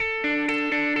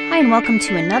Hi, and welcome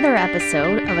to another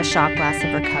episode of A Shot Glass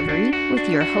of Recovery with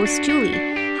your host, Julie,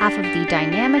 half of the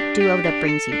dynamic duo that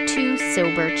brings you two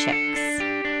sober chicks.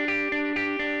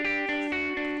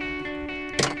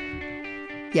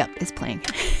 Yep, it's playing.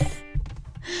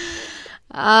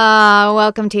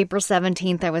 Welcome to April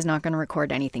 17th. I was not going to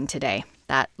record anything today.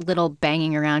 That little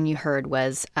banging around you heard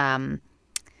was,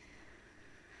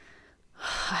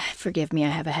 forgive me, I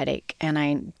have a headache, and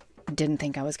I didn't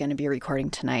think I was going to be recording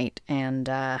tonight, and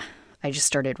I just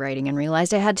started writing and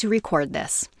realized I had to record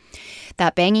this.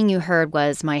 That banging you heard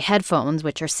was my headphones,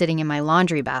 which are sitting in my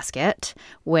laundry basket,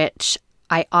 which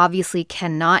I obviously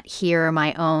cannot hear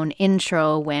my own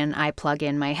intro when I plug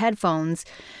in my headphones,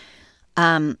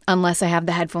 unless I have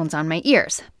the headphones on my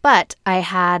ears. But I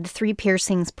had 3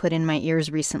 piercings put in my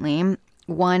ears recently.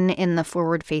 One in the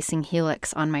forward-facing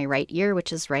helix on my right ear,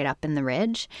 which is right up in the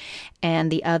ridge, and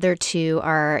the other 2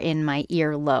 are in my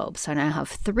ear lobe. So now I have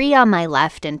 3 on my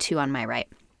left and 2 on my right.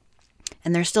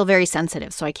 And they're still very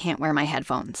sensitive, so I can't wear my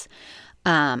headphones.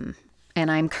 And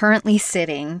I'm currently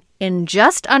sitting in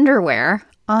just underwear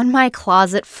on my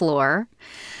closet floor,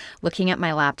 looking at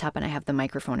my laptop, and I have the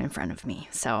microphone in front of me.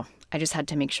 So I just had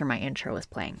to make sure my intro was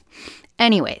playing.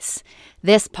 Anyways,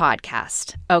 this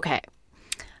podcast. Okay.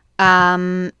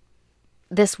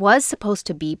 This was supposed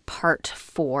to be part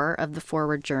 4 of the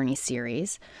Forward Journey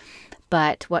series,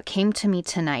 but what came to me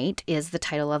tonight is the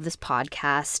title of this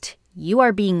podcast, You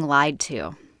Are Being Lied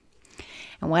To.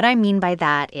 And what I mean by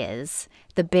that is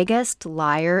the biggest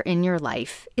liar in your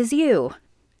life is you.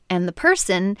 And the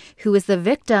person who is the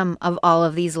victim of all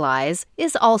of these lies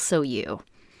is also you.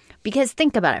 Because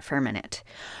think about it for a minute.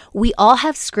 We all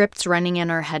have scripts running in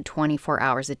our head 24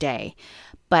 hours a day,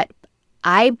 but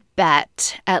I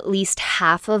bet at least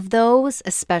half of those,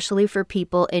 especially for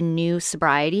people in new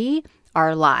sobriety,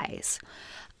 are lies.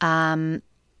 For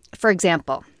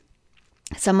example,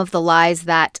 some of the lies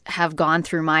that have gone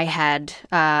through my head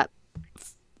a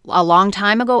long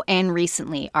time ago and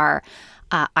recently are,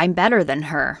 I'm better than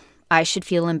her. I should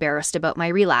feel embarrassed about my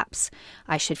relapse.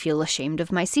 I should feel ashamed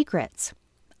of my secrets.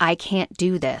 I can't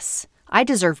do this. I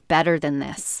deserve better than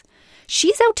this.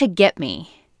 She's out to get me.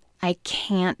 I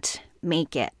can't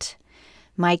make it.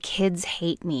 My kids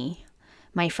hate me.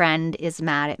 My friend is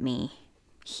mad at me.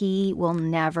 He will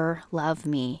never love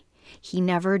me. He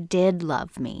never did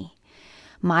love me.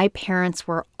 My parents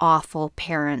were awful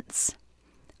parents.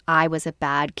 I was a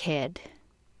bad kid.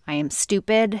 I am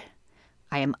stupid.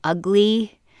 I am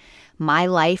ugly. My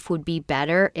life would be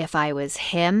better if I was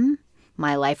him.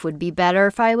 My life would be better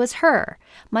if I was her.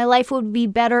 My life would be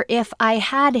better if I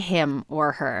had him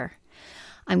or her.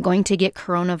 I'm going to get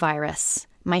coronavirus.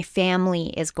 My family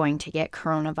is going to get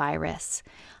coronavirus.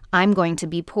 I'm going to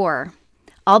be poor.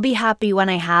 I'll be happy when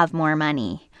I have more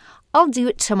money. I'll do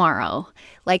it tomorrow.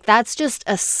 Like, that's just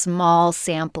a small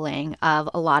sampling of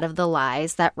a lot of the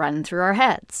lies that run through our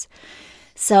heads.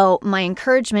 So my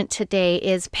encouragement today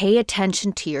is pay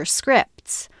attention to your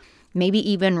scripts. Maybe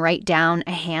even write down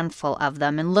a handful of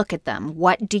them and look at them.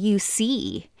 What do you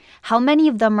see? How many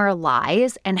of them are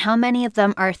lies and how many of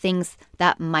them are things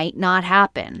that might not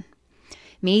happen?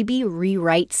 Maybe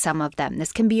rewrite some of them.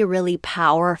 This can be a really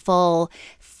powerful,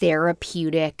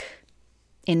 therapeutic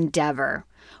endeavor,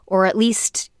 or at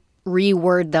least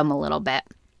reword them a little bit.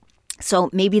 So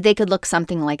maybe they could look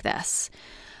something like this.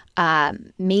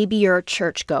 Maybe you're a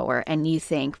churchgoer and you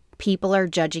think, people are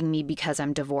judging me because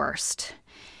I'm divorced.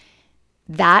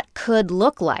 That could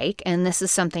look like, and this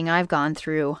is something I've gone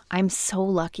through, I'm so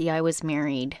lucky I was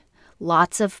married.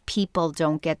 Lots of people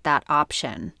don't get that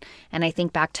option. And I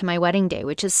think back to my wedding day,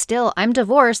 which is still, I'm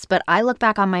divorced, but I look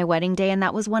back on my wedding day and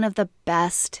that was one of the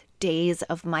best days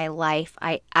of my life.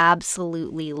 I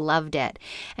absolutely loved it.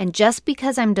 And just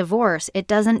because I'm divorced, it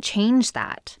doesn't change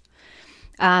that.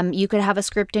 You could have a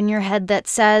script in your head that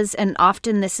says, and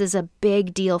often this is a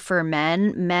big deal for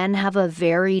men, men have a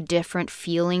very different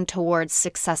feeling towards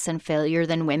success and failure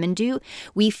than women do.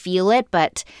 We feel it,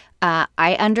 but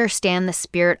I understand the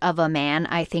spirit of a man,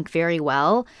 I think, very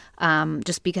well,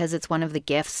 just because it's one of the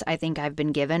gifts I think I've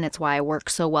been given. It's why I work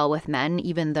so well with men,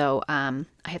 even though I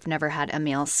have never had a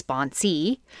male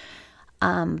sponsee.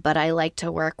 But I like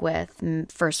to work with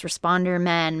first responder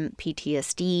men,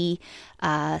 PTSD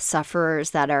sufferers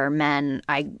that are men.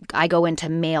 I go into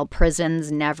male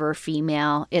prisons, never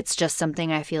female. It's just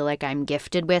something I feel like I'm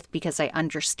gifted with because I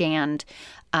understand,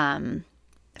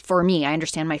 for me, I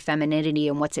understand my femininity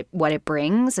and what it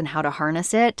brings and how to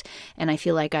harness it. And I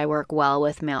feel like I work well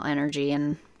with male energy.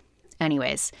 And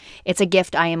anyways, it's a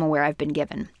gift I am aware I've been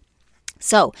given.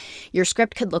 So your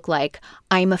script could look like,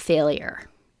 I'm a failure.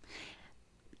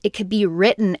 It could be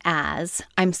written as,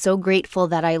 I'm so grateful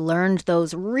that I learned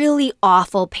those really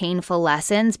awful, painful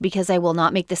lessons because I will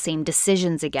not make the same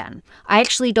decisions again. I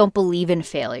actually don't believe in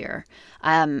failure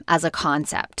as a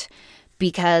concept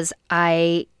because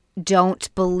I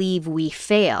don't believe we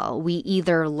fail. We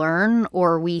either learn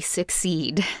or we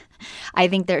succeed. I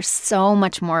think there's so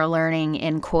much more learning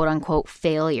in quote unquote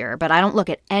failure, but I don't look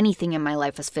at anything in my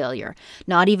life as failure,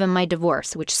 not even my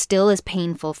divorce, which still is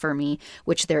painful for me,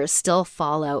 which there is still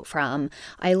fallout from.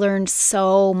 I learned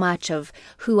so much of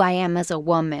who I am as a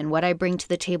woman, what I bring to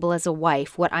the table as a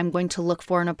wife, what I'm going to look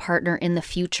for in a partner in the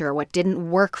future, what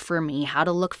didn't work for me, how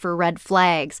to look for red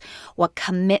flags, what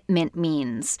commitment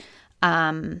means.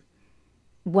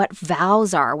 What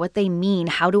vows are, what they mean,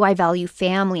 how do I value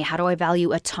family, how do I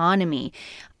value autonomy,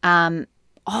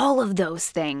 all of those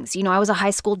things. I was a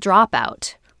high school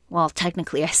dropout. Well,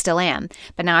 technically I still am,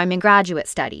 but now I'm in graduate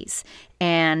studies,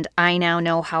 and I now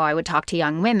know how I would talk to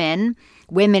young women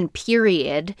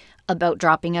period, about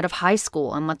dropping out of high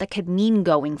school and what that could mean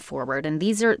going forward. And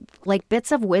these are like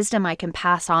bits of wisdom I can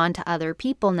pass on to other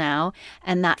people now,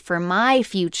 and that for my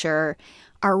future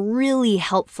are really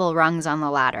helpful rungs on the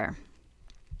ladder.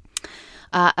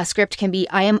 A script can be,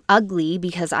 I am ugly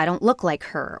because I don't look like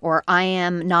her, or I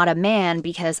am not a man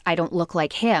because I don't look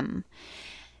like him.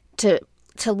 To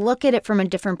look at it from a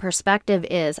different perspective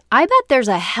is, I bet there's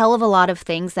a hell of a lot of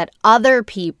things that other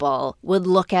people would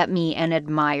look at me and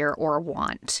admire or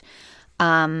want.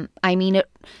 I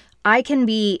can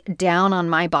be down on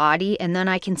my body, and then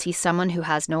I can see someone who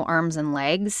has no arms and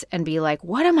legs and be like,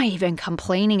 what am I even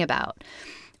complaining about?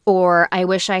 Or I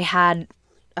wish I had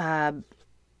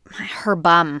her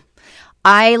bum.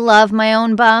 I love my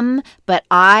own bum, but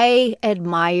I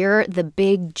admire the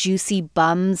big juicy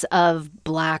bums of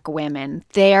Black women.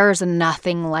 There's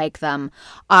nothing like them.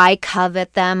 I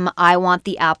covet them. I want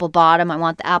the apple bottom. I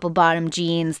want the apple bottom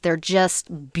jeans. They're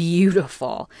just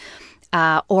beautiful.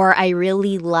 Or I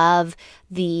really love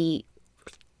the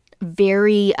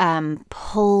very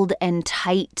pulled and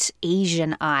tight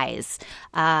Asian eyes.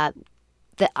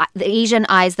 The Asian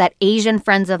eyes that Asian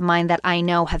friends of mine that I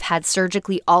know have had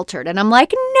surgically altered. And I'm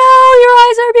like, no, your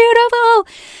eyes are beautiful.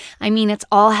 It's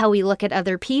all how we look at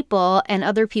other people and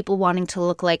other people wanting to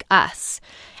look like us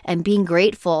and being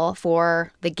grateful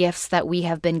for the gifts that we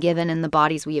have been given and the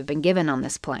bodies we have been given on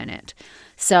this planet.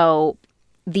 So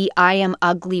the I am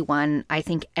ugly one, I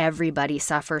think everybody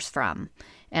suffers from.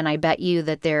 And I bet you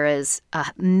that there is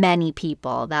many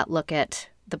people that look at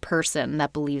the person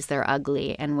that believes they're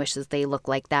ugly and wishes they look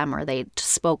like them, or they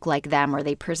spoke like them, or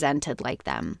they presented like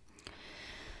them.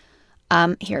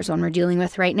 Here's one we're dealing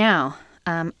with right now.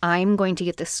 I'm going to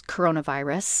get this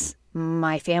coronavirus.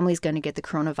 My family's going to get the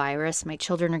coronavirus. My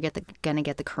children are going to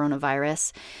get the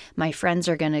coronavirus. My friends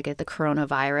are going to get the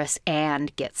coronavirus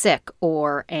and get sick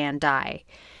and die.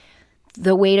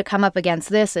 The way to come up against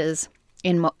this is,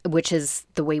 which is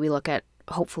the way we look at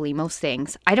hopefully most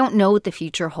things. I don't know what the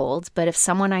future holds, but if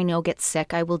someone I know gets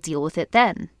sick, I will deal with it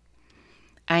then.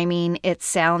 It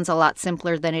sounds a lot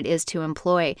simpler than it is to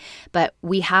employ, but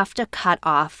we have to cut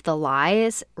off the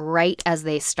lies right as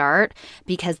they start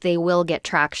because they will get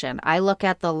traction. I look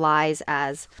at the lies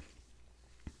as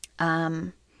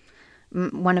one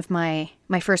of my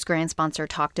first grant sponsor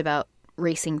talked about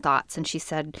racing thoughts, and she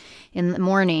said, in the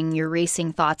morning, your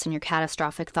racing thoughts and your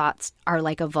catastrophic thoughts are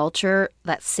like a vulture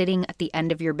that's sitting at the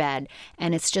end of your bed,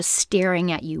 and it's just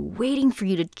staring at you, waiting for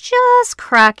you to just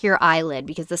crack your eyelid,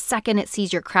 because the second it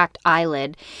sees your cracked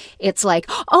eyelid, it's like,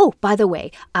 oh, by the way,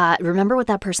 remember what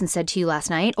that person said to you last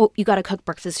night? Oh, you got to cook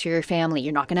breakfast for your family.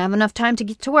 You're not going to have enough time to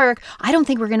get to work. I don't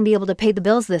think we're going to be able to pay the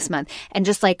bills this month. And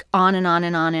just like on and on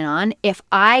and on and on. If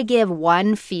I give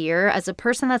one fear, as a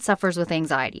person that suffers with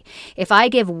anxiety, if I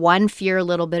give one fear a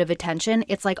little bit of attention,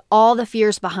 it's like all the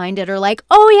fears behind it are like,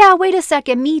 oh yeah, wait a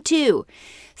second, me too.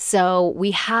 So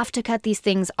we have to cut these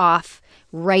things off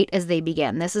right as they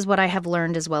begin. This is what I have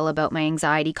learned as well about my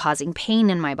anxiety causing pain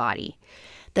in my body.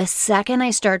 The second I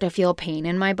start to feel pain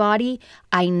in my body,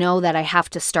 I know that I have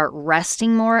to start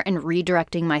resting more and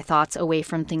redirecting my thoughts away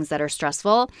from things that are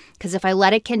stressful. Because if I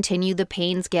let it continue, the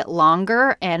pains get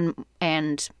longer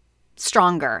and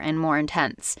stronger and more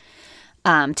intense.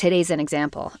 Today's an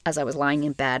example. As I was lying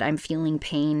in bed, I'm feeling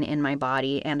pain in my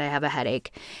body and I have a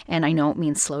headache, and I know it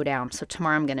means slow down. So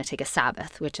tomorrow I'm going to take a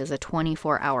Sabbath, which is a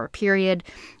 24-hour period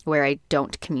where I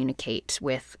don't communicate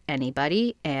with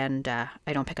anybody and I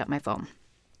don't pick up my phone.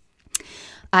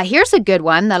 Here's a good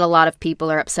one that a lot of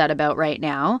people are upset about right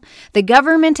now. The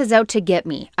government is out to get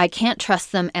me. I can't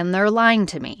trust them and they're lying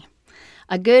to me.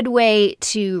 A good way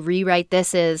to rewrite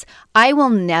this is, I will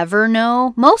never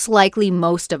know, most likely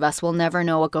most of us will never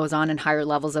know what goes on in higher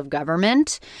levels of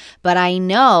government, but I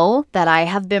know that I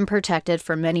have been protected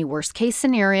from many worst case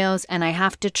scenarios, and I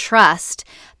have to trust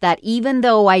that even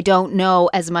though I don't know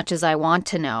as much as I want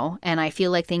to know, and I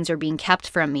feel like things are being kept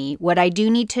from me, what I do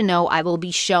need to know, I will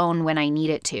be shown when I need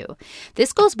it to.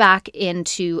 This goes back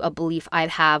into a belief I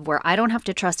have where I don't have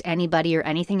to trust anybody or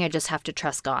anything, I just have to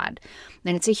trust God.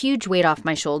 And it's a huge weight off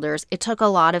my shoulders. It took a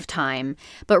lot of time,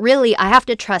 but really I have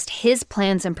to trust His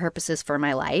plans and purposes for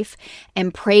my life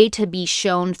and pray to be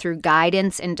shown through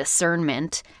guidance and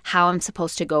discernment how I'm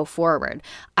supposed to go forward.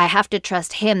 I have to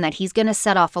trust Him that He's going to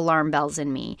set off alarm bells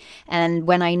in me. And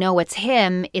when I know it's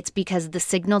Him, it's because the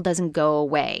signal doesn't go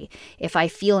away. If I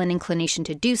feel an inclination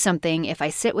to do something, if I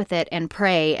sit with it and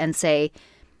pray and say,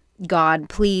 God,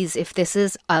 please, if this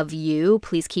is of you,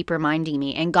 please keep reminding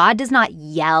me. And God does not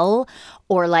yell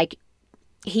or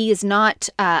He is not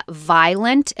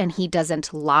violent, and He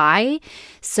doesn't lie.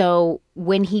 So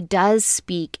when He does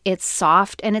speak, it's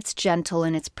soft and it's gentle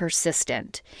and it's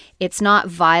persistent. It's not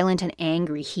violent and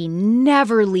angry. He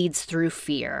never leads through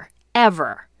fear,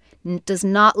 ever. Does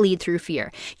not lead through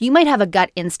fear. You might have a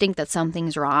gut instinct that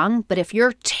something's wrong, but if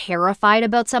you're terrified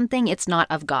about something, it's not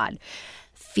of God.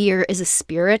 Fear is a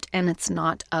spirit and it's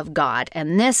not of God.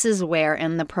 And this is where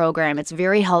in the program it's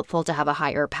very helpful to have a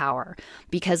higher power,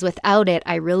 because without it,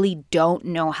 I really don't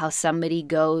know how somebody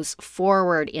goes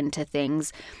forward into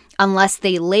things unless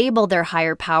they label their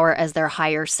higher power as their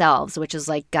higher selves, which is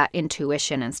like gut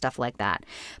intuition and stuff like that.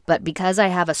 But because I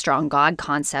have a strong God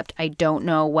concept, I don't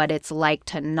know what it's like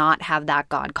to not have that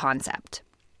God concept.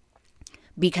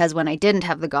 Because when I didn't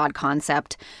have the God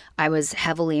concept, I was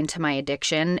heavily into my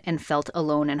addiction and felt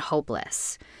alone and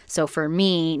hopeless. So for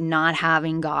me, not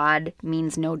having God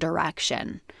means no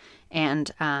direction. And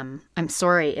I'm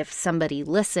sorry if somebody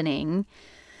listening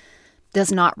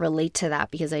does not relate to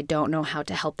that, because I don't know how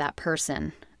to help that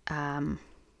person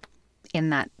in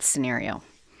that scenario.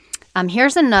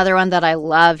 Here's another one that I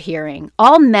love hearing.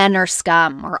 All men are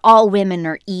scum, or all women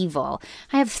are evil.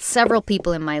 I have several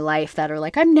people in my life that are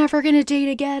like, I'm never going to date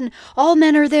again. All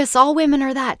men are this, all women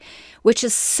are that, which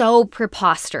is so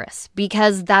preposterous,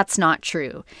 because that's not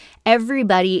true.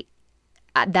 Everybody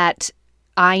that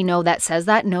I know that says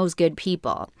that knows good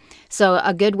people. So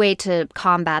a good way to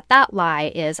combat that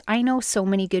lie is, I know so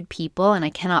many good people, and I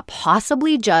cannot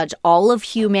possibly judge all of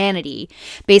humanity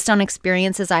based on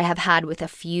experiences I have had with a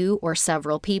few or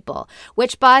several people.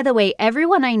 Which, by the way,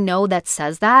 everyone I know that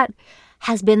says that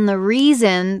has been the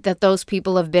reason that those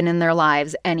people have been in their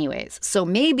lives anyways. So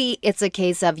maybe it's a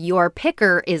case of your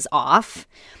picker is off,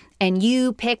 and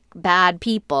you pick bad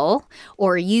people,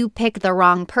 or you pick the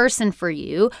wrong person for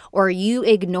you, or you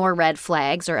ignore red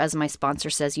flags, or as my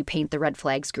sponsor says, you paint the red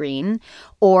flags green,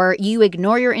 or you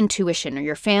ignore your intuition, or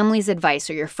your family's advice,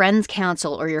 or your friend's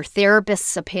counsel, or your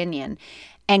therapist's opinion,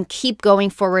 and keep going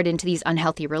forward into these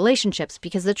unhealthy relationships.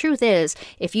 Because the truth is,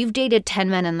 if you've dated 10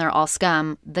 men and they're all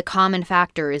scum, the common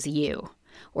factor is you.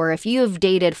 Or if you have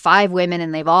dated 5 women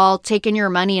and they've all taken your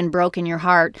money and broken your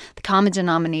heart, the common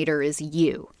denominator is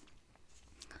you.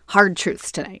 Hard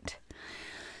truths tonight.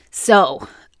 So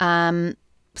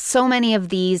many of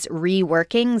these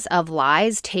reworkings of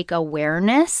lies take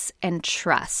awareness and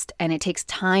trust, and it takes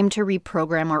time to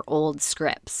reprogram our old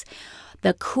scripts.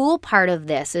 The cool part of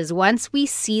this is once we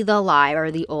see the lie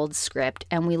or the old script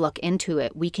and we look into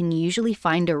it, we can usually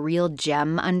find a real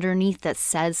gem underneath that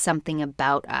says something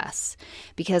about us,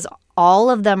 because all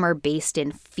of them are based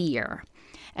in fear.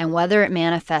 And whether it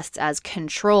manifests as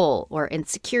control or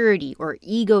insecurity or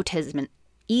egotism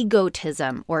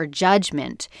or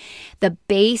judgment, the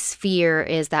base fear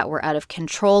is that we're out of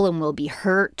control and we'll be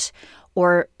hurt,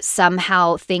 or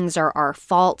somehow things are our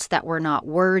fault, that we're not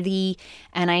worthy.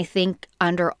 And I think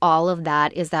under all of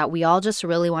that is that we all just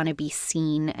really want to be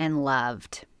seen and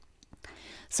loved.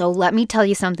 So let me tell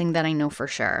you something that I know for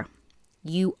sure.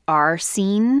 You are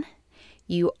seen.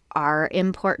 You are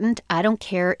important. I don't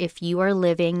care if you are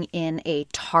living in a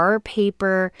tar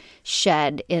paper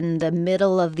shed in the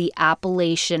middle of the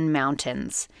Appalachian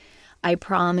Mountains. I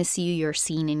promise you, you're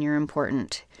seen and you're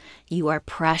important. You are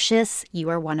precious. You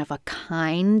are one of a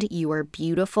kind. You are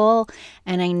beautiful.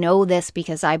 And I know this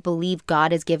because I believe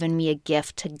God has given me a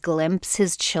gift to glimpse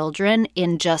His children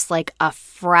in just like a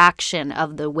fraction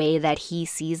of the way that He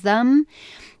sees them.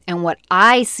 And what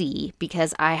I see,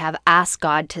 because I have asked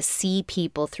God to see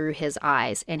people through His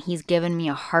eyes, and He's given me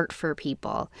a heart for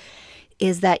people,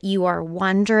 is that you are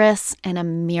wondrous and a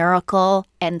miracle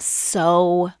and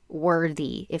so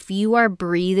worthy. If you are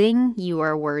breathing, you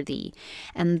are worthy.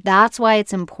 And that's why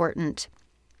it's important.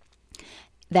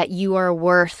 that you are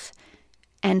worth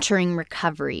entering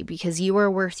recovery because you are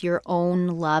worth your own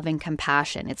love and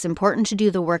compassion. It's important to do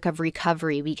the work of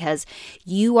recovery because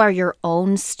you are your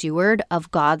own steward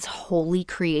of God's holy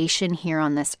creation here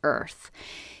on this earth.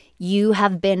 You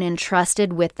have been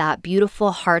entrusted with that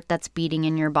beautiful heart that's beating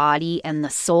in your body and the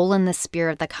soul and the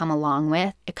spirit that comes along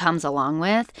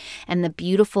with, and the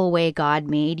beautiful way God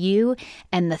made you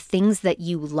and the things that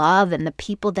you love and the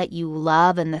people that you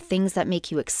love and the things that make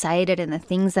you excited and the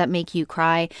things that make you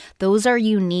cry. Those are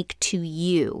unique to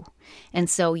you.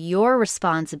 And so your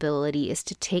responsibility is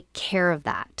to take care of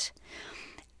that.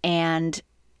 And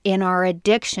in our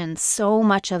addiction, so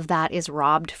much of that is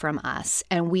robbed from us,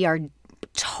 and we are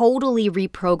totally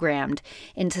reprogrammed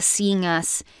into seeing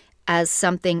us as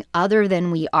something other than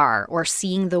we are, or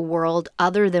seeing the world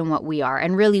other than what we are.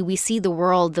 And really, we see the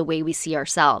world the way we see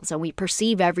ourselves, and we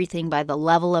perceive everything by the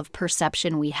level of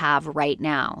perception we have right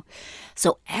now.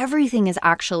 So everything is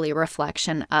actually a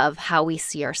reflection of how we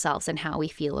see ourselves and how we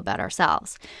feel about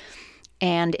ourselves.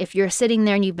 And if you're sitting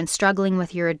there and you've been struggling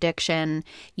with your addiction,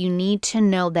 you need to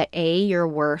know that A, you're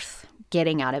worth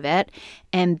getting out of it,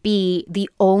 and B, the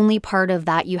only part of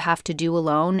that you have to do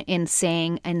alone in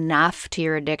saying enough to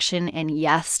your addiction and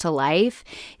yes to life,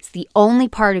 it's the only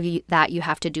part of you that you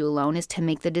have to do alone is to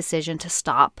make the decision to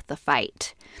stop the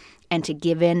fight and to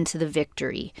give in to the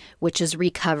victory, which is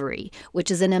recovery,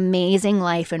 which is an amazing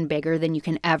life and bigger than you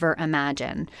can ever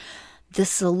imagine. The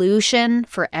solution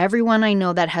for everyone I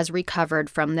know that has recovered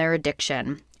from their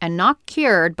addiction, and not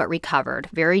cured, but recovered,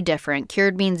 very different.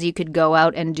 Cured means you could go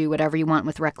out and do whatever you want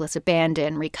with reckless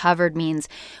abandon. Recovered means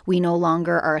we no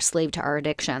longer are a slave to our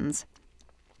addictions.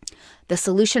 The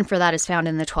solution for that is found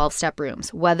in the 12-step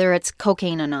rooms, whether it's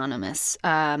Cocaine Anonymous,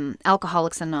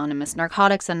 Alcoholics Anonymous,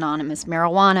 Narcotics Anonymous,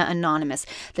 Marijuana Anonymous,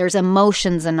 there's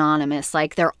Emotions Anonymous.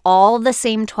 Like, they're all the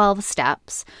same 12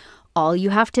 steps. All you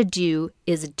have to do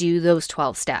is do those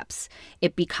 12 steps.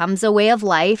 It becomes a way of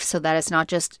life so that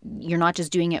you're not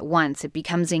just doing it once. It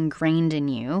becomes ingrained in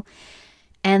you.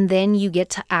 And then you get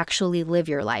to actually live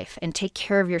your life and take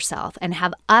care of yourself and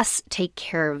have us take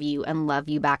care of you and love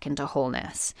you back into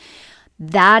wholeness.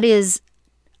 That is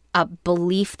a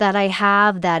belief that I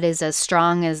have that is as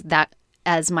strong as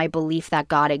my belief that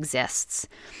God exists.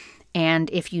 And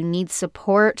if you need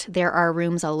support, there are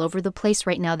rooms all over the place.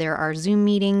 Right now, there are Zoom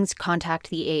meetings. Contact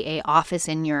the AA office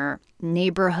in your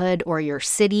neighborhood or your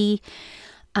city,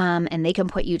 and they can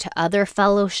put you to other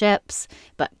fellowships.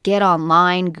 But get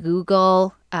online,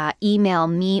 Google, email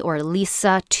me or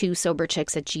Lisa,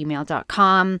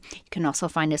 2soberchicks@gmail.com. You can also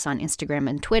find us on Instagram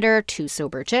and Twitter,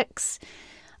 2soberchicks.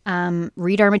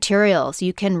 Read our materials.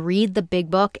 You can read the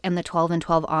Big Book and the 12 and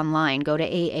 12 online. Go to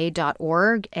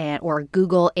aa.org or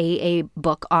Google AA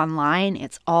book online.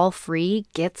 It's all free.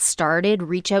 Get started.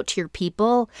 Reach out to your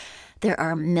people. There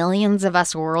are millions of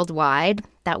us worldwide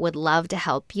that would love to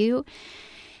help you.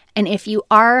 And if you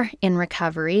are in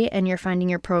recovery and you're finding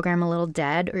your program a little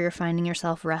dead, or you're finding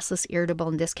yourself restless, irritable,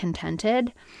 and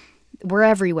discontented, we're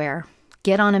everywhere.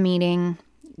 Get on a meeting.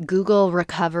 Google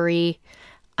recovery.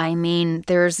 I mean,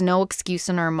 there's no excuse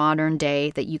in our modern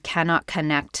day that you cannot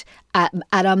connect at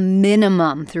a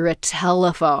minimum through a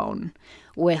telephone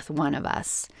with one of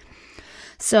us.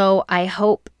 So I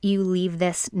hope you leave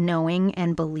this knowing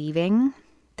and believing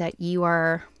that you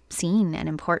are seen and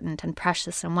important and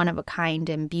precious and one of a kind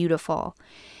and beautiful.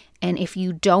 And if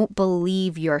you don't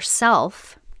believe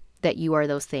yourself that you are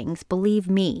those things, believe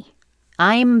me.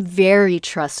 I'm very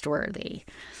trustworthy.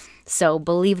 So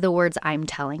believe the words I'm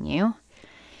telling you.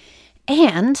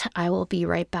 And I will be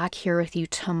right back here with you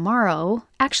tomorrow.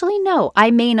 Actually, no,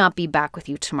 I may not be back with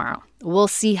you tomorrow. We'll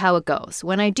see how it goes.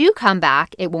 When I do come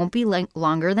back, it won't be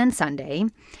longer than Sunday.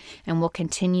 And we'll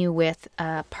continue with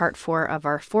part 4 of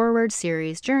our Forward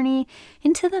series journey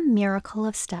into the miracle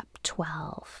of step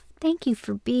 12. Thank you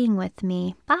for being with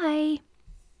me. Bye.